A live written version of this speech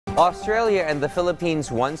Australia and the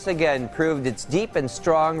Philippines once again proved its deep and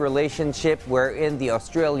strong relationship, wherein the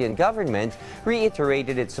Australian government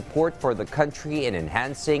reiterated its support for the country in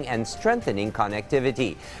enhancing and strengthening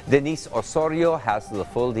connectivity. Denise Osorio has the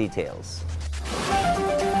full details.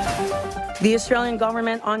 The Australian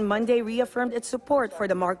government on Monday reaffirmed its support for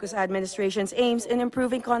the Marcos administration's aims in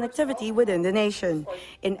improving connectivity within the nation,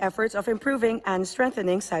 in efforts of improving and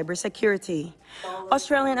strengthening cybersecurity.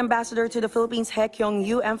 Australian ambassador to the Philippines, He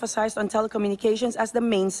Kyung-yu, emphasized on telecommunications as the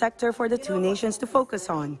main sector for the two nations to focus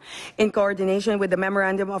on, in coordination with the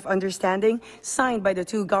Memorandum of Understanding signed by the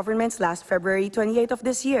two governments last February 28th of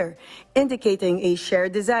this year, indicating a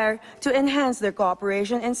shared desire to enhance their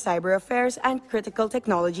cooperation in cyber affairs and critical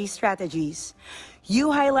technology strategies. You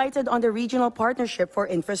highlighted on the Regional Partnership for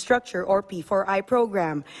Infrastructure, or P4I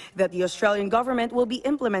program, that the Australian government will be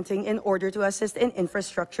implementing in order to assist in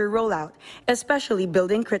infrastructure rollout, especially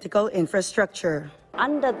building critical infrastructure.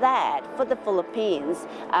 Under that, for the Philippines,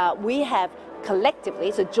 we have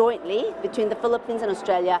collectively, so jointly, between the Philippines and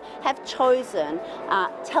Australia, have chosen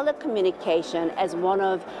telecommunication as one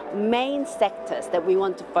of main sectors that we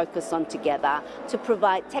want to focus on together to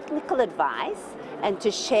provide technical advice and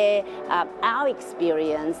to share our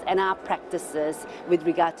experience and our practices with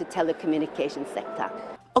regard to telecommunication sector.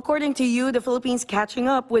 According to you, the Philippines catching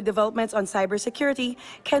up with developments on cybersecurity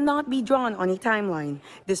cannot be drawn on a timeline,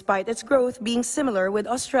 despite its growth being similar with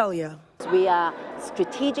Australia. We are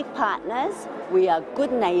strategic partners, we are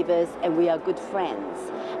good neighbors, and we are good friends.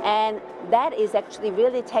 And that is actually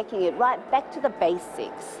really taking it right back to the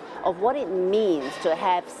basics of what it means to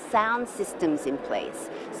have sound systems in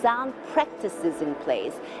place, sound practices in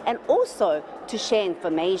place, and also to share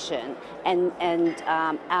information and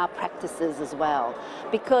our practices as well.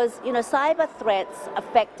 Because, you know, cyber threats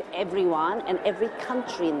affect everyone and every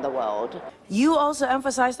country in the world. You also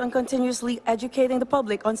emphasized on continuously educating the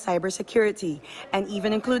public on cybersecurity, and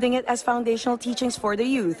even including it as foundational teachings for the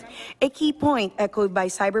youth, a key point echoed by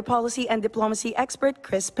cyber policy and diplomacy expert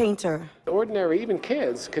Chris Painter. Ordinary, even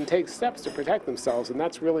kids, can take steps to protect themselves, and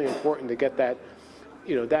that's really important to get that,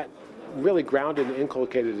 you know, that really grounded and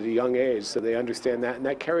inculcated at a young age so they understand that, and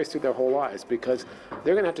that carries through their whole lives, because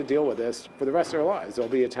they're going to have to deal with this for the rest of their lives.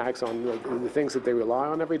 There'll be attacks on the things that they rely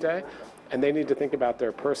on every day, and they need to think about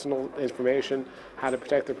their personal information, how to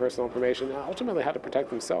protect their personal information, and ultimately how to protect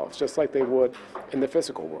themselves, just like they would in the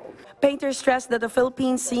physical world. Painter stressed that the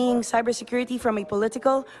Philippines, seeing cybersecurity from a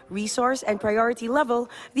political, resource, and priority level,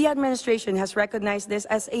 the administration has recognized this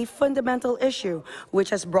as a fundamental issue, which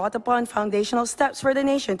has brought upon foundational steps for the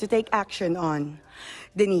nation to take action on.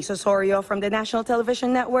 Denise Osorio from the National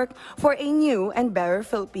Television Network for a new and better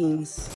Philippines.